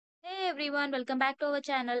everyone, welcome back to our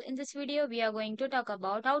channel. In this video, we are going to talk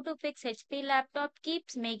about how to fix HP laptop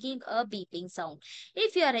keeps making a beeping sound.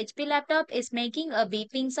 If your HP laptop is making a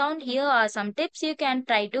beeping sound, here are some tips you can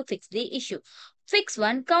try to fix the issue. Fix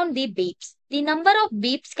 1. Count the beeps. The number of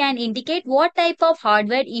beeps can indicate what type of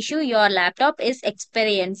hardware issue your laptop is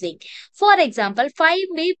experiencing. For example, 5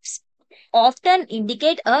 beeps often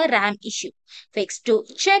indicate a RAM issue. Fix 2.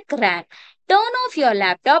 Check RAM. Turn off your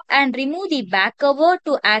laptop and remove the back cover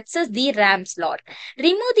to access the RAM slot.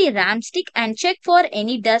 Remove the RAM stick and check for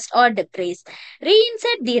any dust or debris.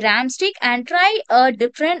 Reinsert the RAM stick and try a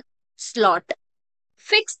different slot.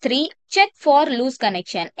 Fix 3. Check for loose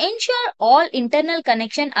connection. Ensure all internal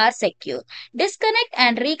connections are secure. Disconnect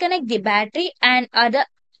and reconnect the battery and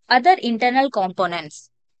other internal components.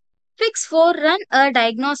 Fix 4. Run a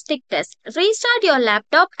diagnostic test. Restart your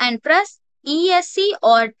laptop and press ESC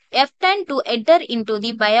or F10 to enter into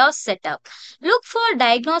the BIOS setup. Look for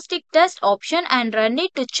diagnostic test option and run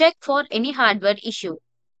it to check for any hardware issue.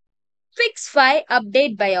 Fix 5.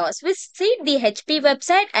 Update BIOS. Visit the HP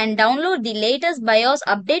website and download the latest BIOS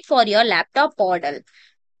update for your laptop model.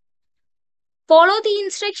 Follow the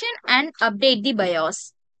instruction and update the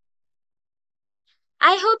BIOS.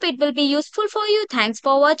 I hope it will be useful for you. Thanks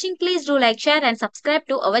for watching. Please do like, share and subscribe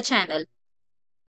to our channel.